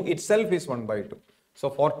 Mu itself is 1 by 2. So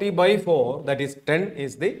 40 by 4, that is 10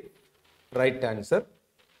 is the right answer.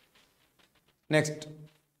 Next,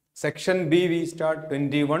 section B we start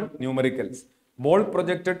 21 numericals. Ball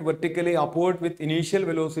projected vertically upward with initial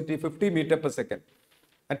velocity 50 meter per second.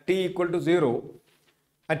 At t equal to 0,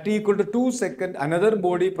 at t equal to 2 seconds, another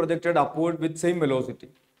body projected upward with same velocity.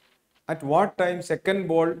 At what time second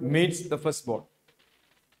ball meets the first ball?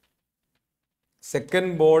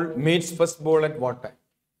 Second ball meets first ball at what time?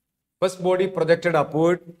 First body projected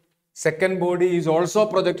upward, second body is also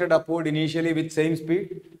projected upward initially with same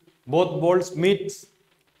speed. Both balls meet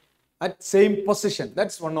at same position.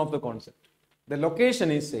 That's one of the concept. The location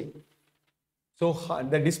is same. So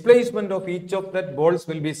the displacement of each of that balls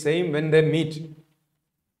will be same when they meet.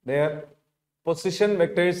 Their position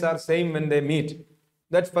vectors are same when they meet.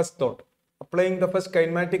 That's first thought. Applying the first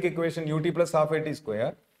kinematic equation ut plus half at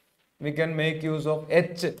square, we can make use of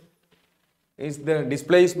h is the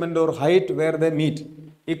displacement or height where they meet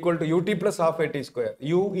equal to ut plus half at square.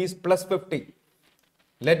 U is plus 50.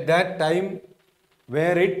 Let that time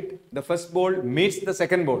where the first ball meets the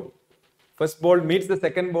second ball. First ball meets the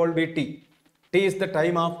second ball be t. T is the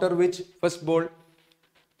time after which first ball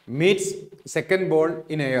meets second ball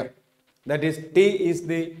in air. That is, t is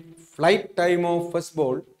the flight time of first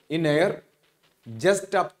ball in air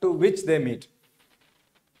just up to which they meet,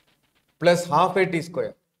 plus half at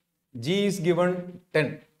square. G is given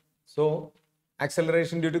 10. So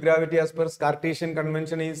acceleration due to gravity as per Cartesian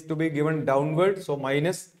convention is to be given downward. So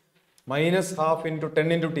minus half into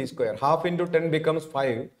 10 into t square. Half into 10 becomes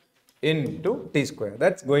 5 into t square.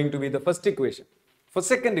 That's going to be the first equation. For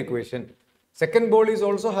second equation, second ball is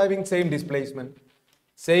also having same displacement,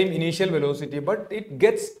 same initial velocity, but it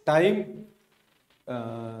gets time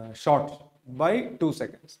short by 2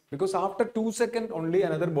 seconds, because after 2 seconds only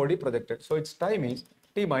another body projected. So its time is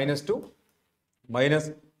t minus 2 minus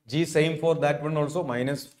g, same for that one also,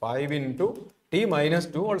 minus 5 into t minus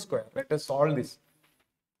 2 whole square. Let us solve this.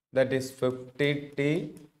 That is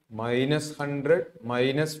 50t minus 100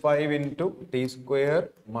 minus 5 into t square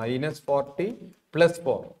minus 40 plus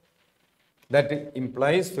 4. That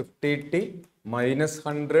implies 50t minus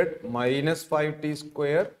 100 minus 5t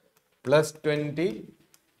square plus 20t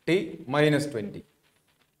minus 20.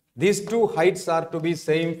 These two heights are to be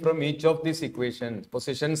same from each of these equations.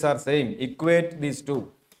 Positions are same. Equate these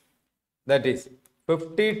two. That is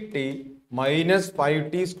 50t minus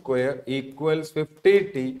 5t square equals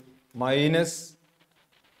 50t minus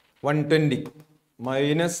 120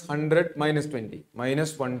 minus 100 minus 20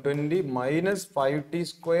 minus 120 minus 5t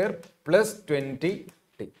square plus 20t.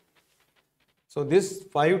 So this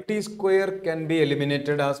 5t square can be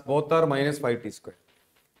eliminated as both are minus 5t square.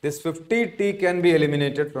 This 50t can be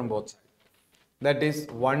eliminated from both sides. That is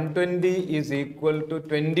 120 is equal to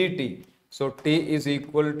 20t. So t is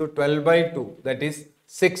equal to 12 by 2. That is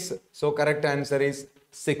 6. So correct answer is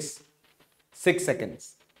 6. 6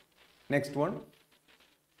 seconds. Next one.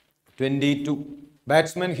 22.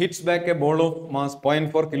 Batsman hits back a ball of mass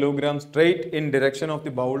 0.4 kilograms straight in direction of the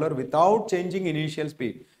bowler without changing initial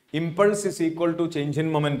speed. Impulse is equal to change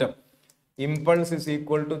in momentum. Impulse is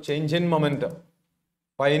equal to change in momentum.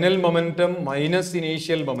 Final momentum minus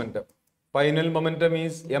initial momentum. Final momentum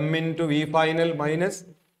is m into v final minus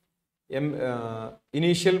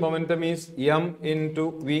initial momentum is m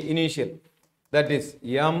into v initial. That is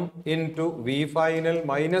m into v final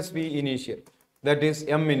minus v initial. That is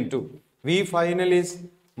m into v final is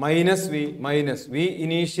minus v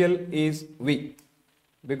initial is v,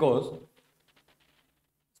 because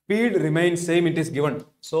speed remains same, it is given.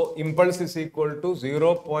 So impulse is equal to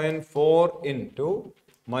 0.4 into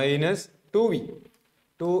minus 2v.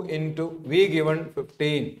 2 into v given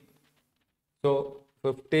 15. So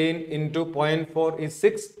 15 into 0.4 is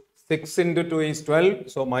 6. 6 into 2 is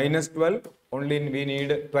 12. So minus 12. Only we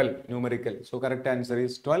need 12 numerically. So correct answer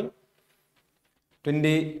is 12.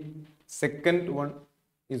 22nd one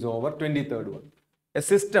is over. 23rd one. A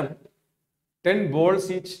system 10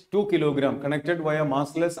 balls each 2 kg connected via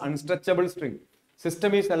massless unstretchable string.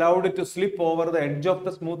 System is allowed to slip over the edge of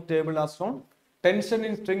the smooth table as shown. Tension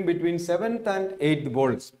in string between 7th and 8th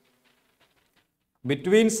balls.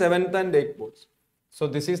 Between 7th and 8th balls. So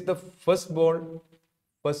this is the first ball,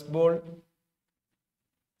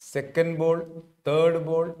 second ball, third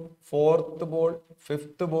ball, fourth ball,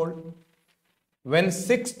 fifth ball. When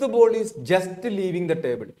 6th ball is just leaving the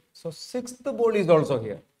table. So 6th ball is also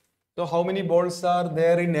here. So how many balls are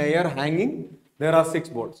there in air hanging? There are 6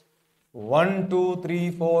 balls. 1, 2,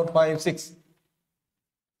 3, 4, 5, 6.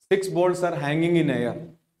 6 balls are hanging in air.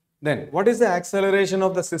 Then what is the acceleration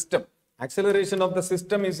of the system? Acceleration of the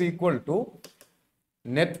system is equal to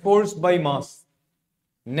net force by mass.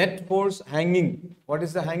 Net force hanging. What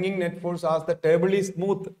is the hanging net force? As the table is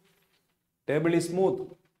smooth. Table is smooth.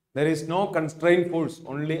 There is no constraint force,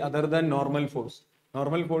 only other than normal force.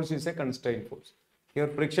 Normal force is a constraint force. Here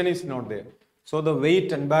friction is not there. So the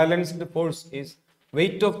weight and balanced force is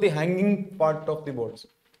weight of the hanging part of the balls.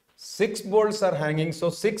 6 balls are hanging, so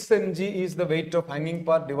 6 mg is the weight of hanging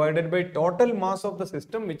part divided by total mass of the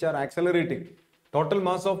system which are accelerating. Total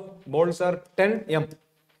mass of balls are 10 m.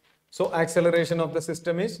 So acceleration of the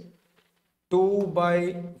system is 2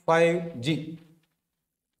 by 5g.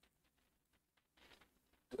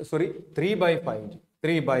 Sorry, 3 by 5g.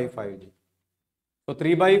 3 by 5g. So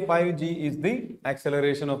 3 by 5g is the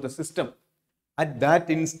acceleration of the system. At that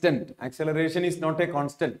instant, acceleration is not a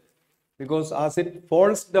constant, because as it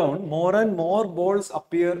falls down, more and more balls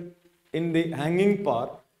appear in the hanging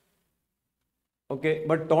part. Okay,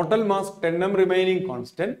 but total mass 10m remaining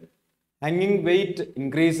constant, hanging weight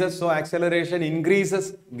increases, so acceleration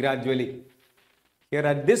increases gradually. Here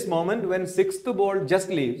at this moment, when sixth ball just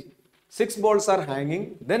leaves, 6 balls are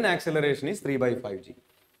hanging, then acceleration is 3 by 5g.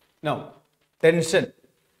 Now, tension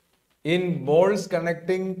in balls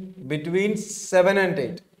connecting between 7 and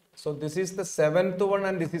 8. So this is the 7th one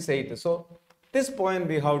and this is 8th. So this point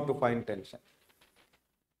we have to find tension.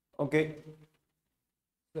 Okay.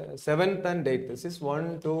 7th and 8th. This is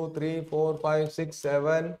 1, 2, 3, 4, 5, 6,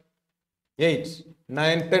 7, 8,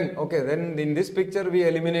 9, 10. Okay, then in this picture we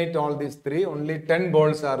eliminate all these 3. Only 10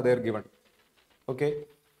 balls are there given. Okay.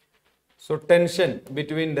 So tension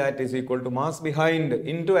between that is equal to mass behind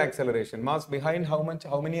into acceleration. Mass behind how much?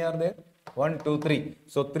 How many are there? 1, 2, 3.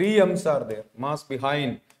 So 3 m's are there. Mass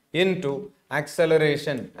behind into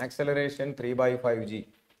acceleration. Acceleration 3 by 5g.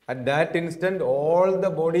 At that instant, all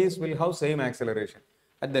the bodies will have same acceleration.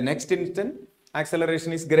 At the next instant,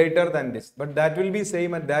 acceleration is greater than this. But that will be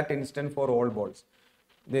same at that instant for all balls.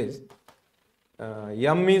 This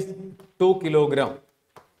m is 2 kilogram.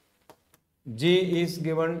 G is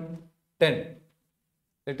given 10.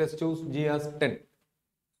 Let us choose G as 10.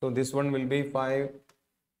 So this one will be 5,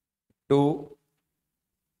 2,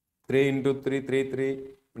 3 into 3, 3, 3,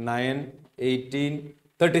 9, 18,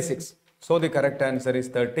 36. So the correct answer is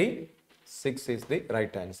 36 is the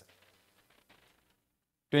right answer.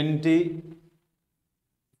 24th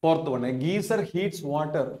one. A geyser heats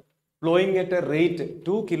water flowing at a rate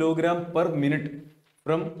 2 kilogram per minute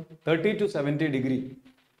from 30 to 70 degree.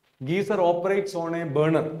 Geyser operates on a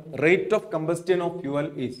burner. Rate of combustion of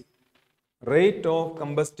fuel is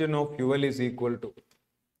equal to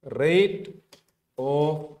rate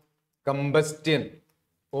of combustion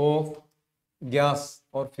of gas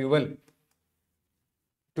or fuel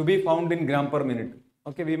to be found in gram per minute.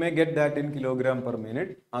 Okay, we may get that in kilogram per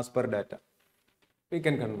minute as per data. We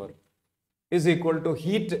can convert. Is equal to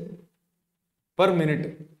heat per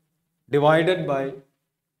minute divided by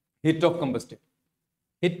heat of combustion.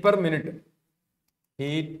 Heat per minute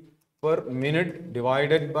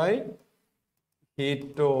divided by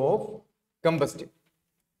heat of combustion.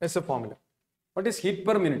 That's the formula. What is heat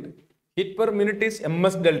per minute? Heat per minute is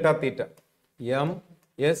ms delta theta.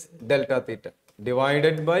 ms delta theta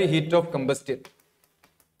divided by heat of combustion.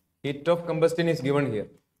 Heat of combustion is given here.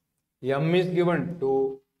 M is given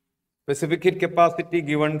to specific heat capacity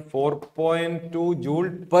given 4.2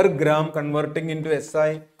 joule per gram, converting into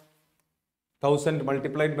SI 1000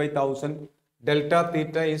 multiplied by 1000. Delta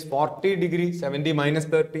theta is 40 degree, 70 minus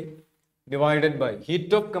 30 divided by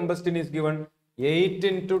heat of combustion is given 8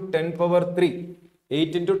 into 10 power 3.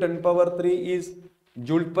 8 into 10 power 3 is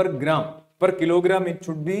joule per gram. Per kilogram it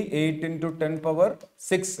should be 8 into 10 power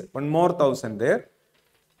 6. One more 1000 there.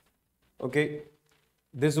 Okay.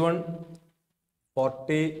 This one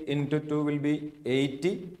 40 into 2 will be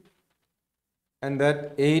 80. And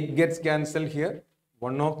that 8 gets cancelled here.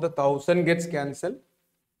 One of the 1000 gets cancelled.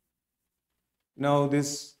 Now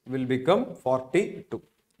this will become 42.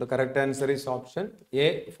 The correct answer is option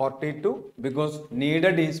A, 42, because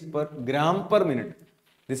needed is per gram per minute.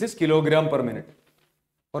 This is kilogram per minute.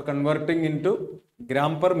 For converting into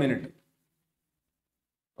gram per minute.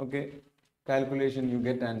 Okay. Calculation, you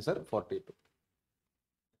get answer 42.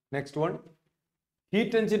 Next one.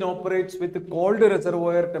 Heat engine operates with cold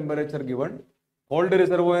reservoir temperature given. Cold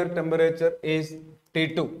reservoir temperature is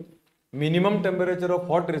T2. Minimum temperature of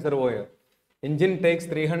hot reservoir. Engine takes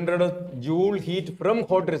 300 joule heat from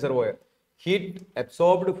hot reservoir. Heat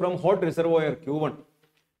absorbed from hot reservoir Q1.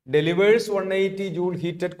 Delivers 180 joule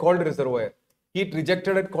heat at cold reservoir. Heat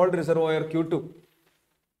rejected at cold reservoir Q2.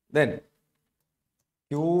 Then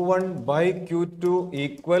Q1 by Q2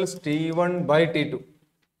 equals T1 by T2.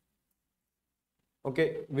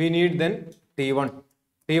 Okay, we need then T1.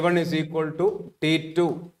 T1 is equal to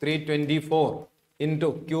T2 324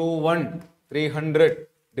 into Q1 300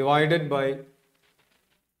 divided by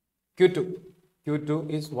Q2. Q2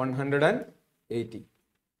 is 180.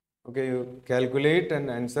 Okay, you calculate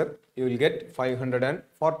and answer, you will get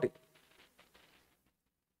 540.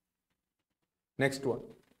 Next one.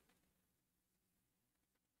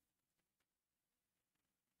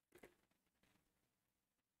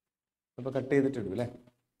 അപ്പോൾ cut ചെയ്തിട്ടിടും അല്ലേ?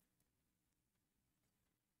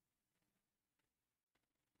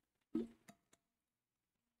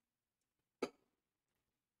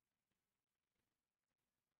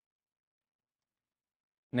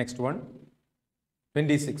 Next one,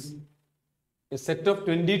 26. A set of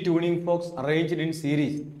 20 tuning forks arranged in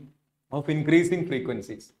series of increasing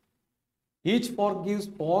frequencies. Each fork gives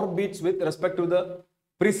 4 beats with respect to the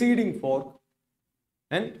preceding fork,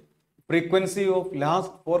 and frequency of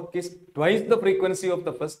last fork is twice the frequency of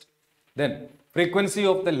the first. Then frequency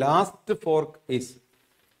of the last fork is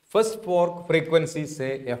first fork frequency,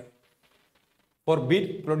 say F. For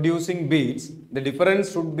beat producing beats, the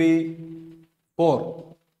difference should be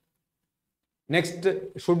 4. Next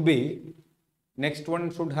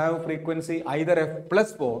one should have frequency either F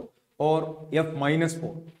plus 4 or F minus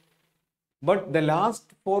 4. But the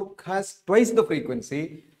last fork has twice the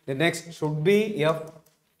frequency. The next should be F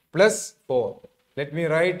plus 4. Let me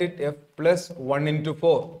write it F plus 1 into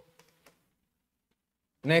 4.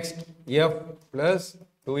 Next, F plus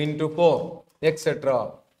 2 into 4,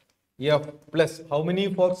 etc. F plus, how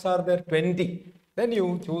many forks are there? 20. Then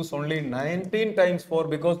you choose only 19 times 4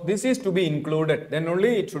 because this is to be included. Then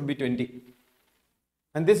only it should be 20.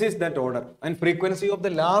 And this is that order. And frequency of the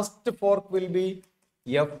last fork will be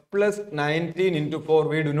F plus 19 into 4.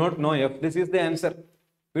 We do not know F. This is the answer.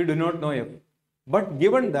 We do not know F. But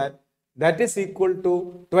given that, that is equal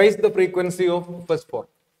to twice the frequency of first fork.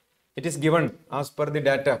 It is given as per the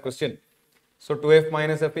data question. So 2F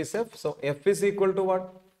minus F is F. So F is equal to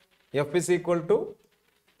what? F is equal to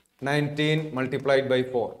 19 multiplied by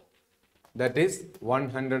 4. That is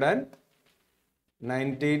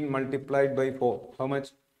 119 multiplied by 4. How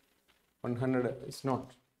much? 100 is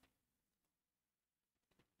not.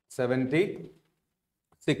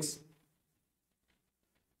 76.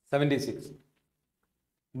 76.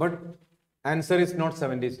 But answer is not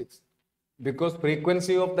 76 because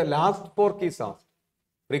frequency of the last fork is asked.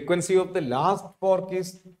 Frequency of the last fork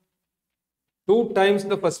is 2 times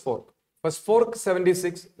the first fork. First fork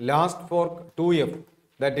 76, last fork 2F.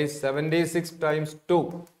 That is 76 times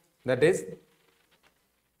 2. That is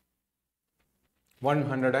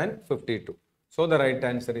 152. So the right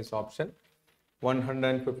answer is option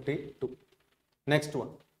 152. Next one.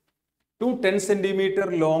 2 10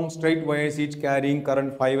 centimeter long straight wires each carrying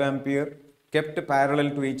current 5 ampere kept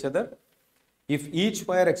parallel to each other. If each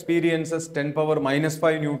wire experiences 10 power minus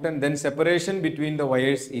 5 Newton, then separation between the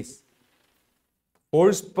wires is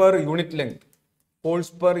force per unit length.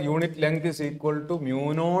 Force per unit length is equal to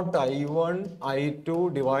mu naught I1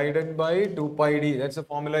 I2 divided by 2 pi d. That's the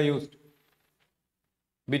formula used.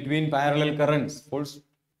 Between parallel currents, force,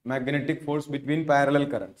 magnetic force between parallel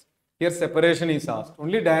currents. Here separation is asked,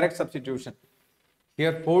 only direct substitution.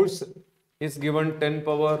 Here force is given 10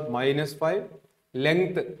 power minus 5,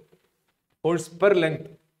 length, force per length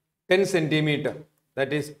 10 centimeter,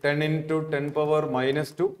 that is 10 into 10 power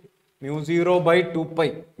minus 2, mu 0 by 2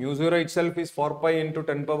 pi. Mu 0 itself is 4 pi into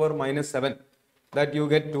 10 power minus 7, that you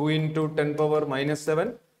get 2 into 10 power minus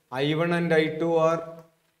 7. I1 and I2 are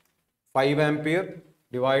 5 ampere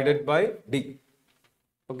divided by D.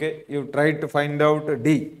 Okay, you try to find out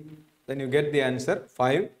D, then you get the answer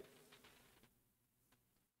 5.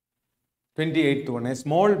 28th one. A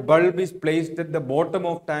small bulb is placed at the bottom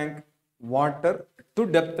of tank water to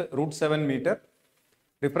depth √7 meter.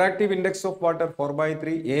 Refractive index of water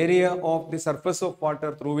 4/3. Area of the surface of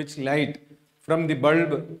water through which light from the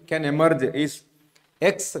bulb can emerge is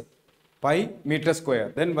x pi meter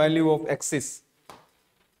square. Then value of x is,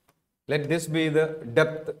 let this be the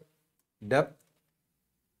depth,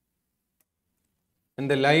 and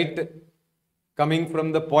the light coming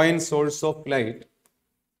from the point source of light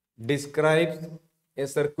describes a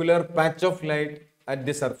circular patch of light at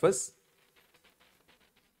the surface.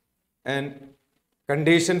 And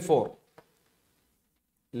condition 4,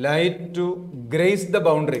 light to graze the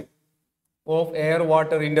boundary of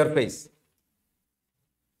air-water interface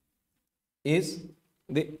is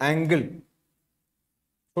the angle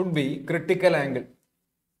should be critical angle.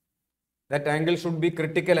 That angle should be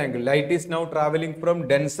critical angle. Light is now traveling from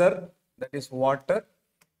denser, that is water,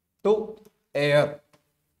 to air.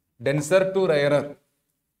 Denser to rarer.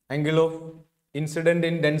 Angle of incident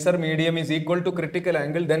in denser medium is equal to critical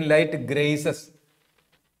angle, then light grazes.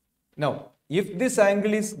 Now, if this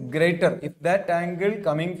angle is greater, if that angle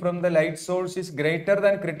coming from the light source is greater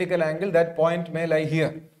than critical angle, that point may lie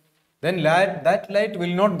here. Then that light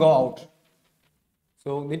will not go out.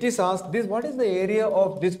 So it is asked this, what is the area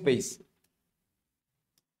of this space?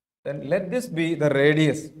 Then let this be the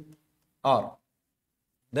radius R.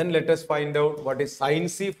 Then let us find out what is sin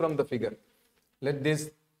C from the figure. Let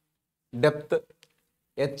this depth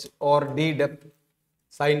H or D depth,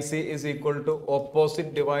 sin C is equal to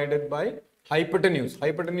opposite divided by hypotenuse.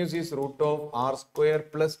 Hypotenuse is root of R square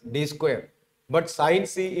plus D square. But sin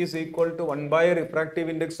C is equal to 1 by refractive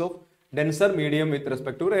index of denser medium with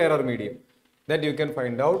respect to rarer medium. That you can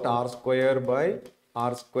find out r square by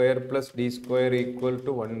r square plus d square equal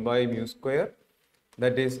to 1 by mu square.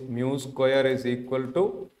 That is mu square is equal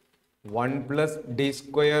to 1 plus d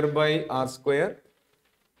square by r square.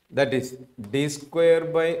 That is d square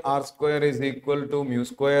by r square is equal to mu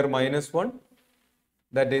square minus 1.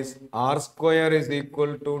 That is r square is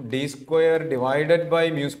equal to d square divided by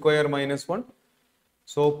mu square minus 1.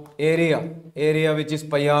 So area which is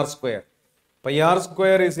pi r square. Pi r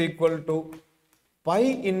square is equal to pi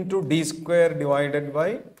into d square divided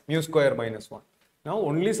by mu square minus 1. Now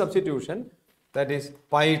only substitution, that is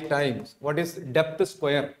pi times, what is depth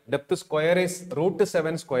square? Depth square is root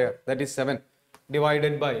 7 square, that is 7,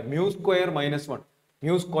 divided by mu square minus 1.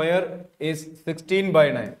 Mu square is 16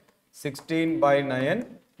 by 9. 16 by 9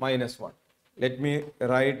 minus 1. Let me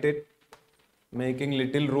write it, making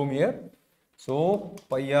little room here. So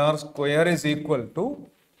pi r square is equal to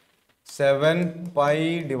 7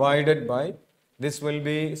 pi divided by, this will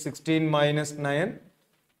be 16 minus 9,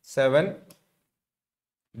 7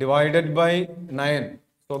 divided by 9.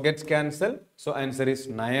 So gets cancelled. So answer is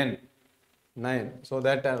 9. 9. So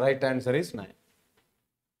that right answer is 9.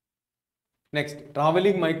 Next,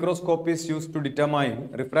 travelling microscope is used to determine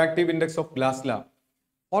refractive index of glass slab.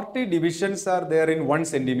 40 divisions are there in 1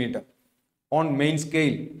 centimeter on main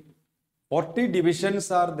scale. 40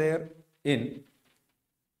 divisions are there in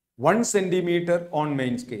 1 centimeter on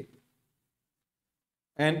main scale.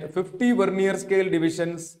 And 50 vernier scale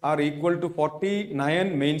divisions are equal to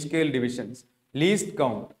 49 main scale divisions. Least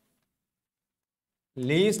count.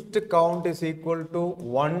 Least count is equal to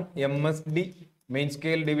 1 MSD. Main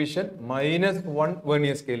scale division minus 1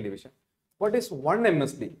 vernier scale division. What is 1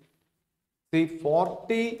 MSD? See,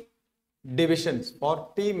 40 divisions,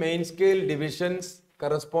 40 main scale divisions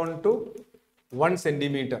correspond to 1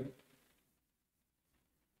 centimeter.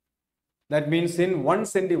 That means in 1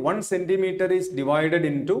 centimeter is divided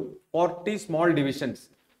into 40 small divisions.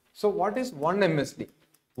 So what is 1 MSD?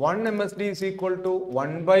 1 MSD is equal to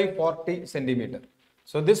 1 by 40 centimeter.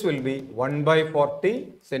 So this will be 1 by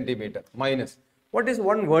 40 centimeter minus. What is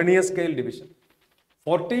 1 vernier scale division?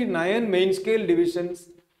 49 main scale divisions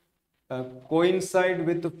coincide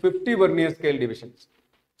with 50 vernier scale divisions.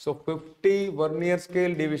 So 50 vernier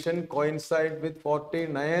scale division coincide with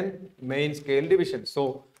 49 main scale divisions.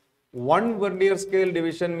 So 1 vernier scale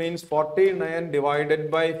division means 49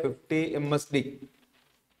 divided by 50 MSD.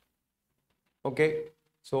 Okay.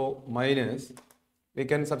 So minus, we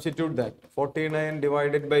can substitute that 49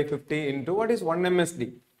 divided by 50 into what is 1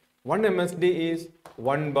 MSD? 1 MSD is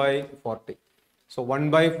 1 by 40. So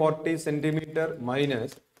 1 by 40 centimeter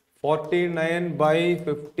minus 49 by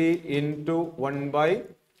 50 into 1 by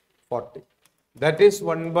 40. That is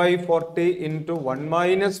 1 by 40 into 1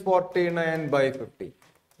 minus 49 by 50.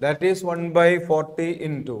 That is 1 by 40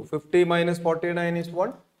 into 50 minus 49 is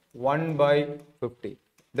what? 1 by 50.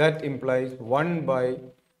 That implies 1 by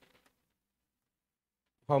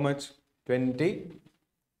how much? 20.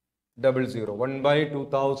 00. 1 by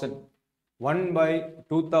 2000. 1 by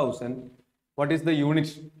 2000. What is the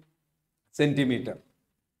unit? Centimeter.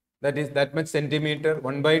 That is that much centimeter.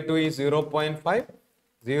 1 by 2 is 0.5.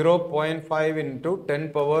 0.5 into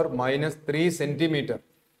 10 power minus 3 centimeter.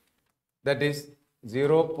 That is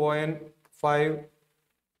 0.5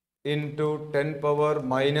 into 10 power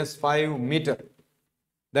minus 5 meter.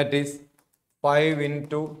 That is 5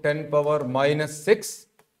 into 10 power minus 6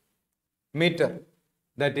 meter.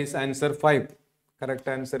 That is answer 5. Correct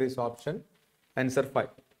answer is option answer 5.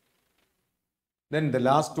 Then the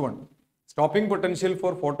last one. Stopping potential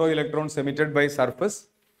for photoelectrons emitted by surface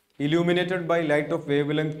illuminated by light of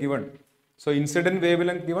wavelength given. So incident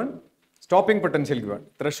wavelength given, stopping potential given.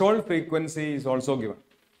 Threshold frequency is also given.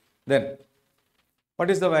 Then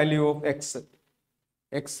what is the value of X?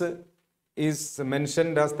 X is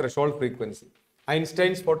mentioned as threshold frequency.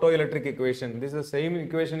 Einstein's photoelectric equation. This is the same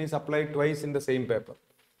equation is applied twice in the same paper.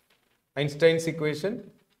 Einstein's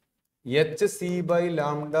equation, hc by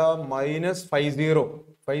lambda minus phi 0.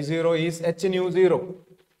 Phi 0 is h nu 0.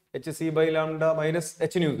 hc by lambda minus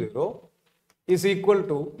h nu 0 is equal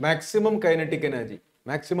to maximum kinetic energy.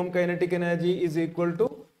 Maximum kinetic energy is equal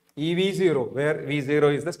to EV0, where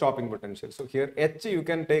V0 is the stopping potential. So here h you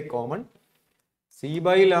can take common. C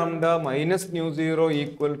by lambda minus nu 0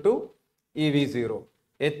 equal to EV0.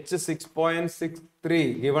 H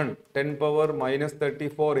 6.63 given 10 power minus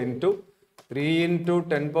 34 into 3 into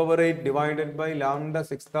 10 power 8 divided by lambda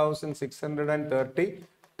 6630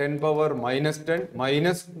 10 power minus 10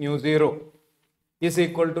 minus nu 0 is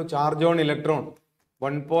equal to charge on electron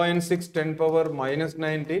 1.6 10 power minus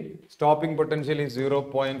 19. Stopping potential is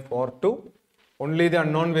 0.42. only the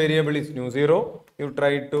unknown variable is nu 0. You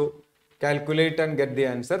try to calculate and get the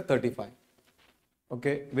answer 35.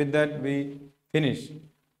 Okay, with that we finish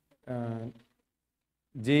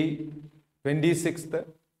JEE 26th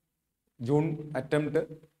June attempt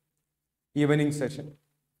evening session,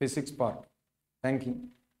 physics part. Thank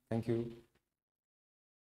you.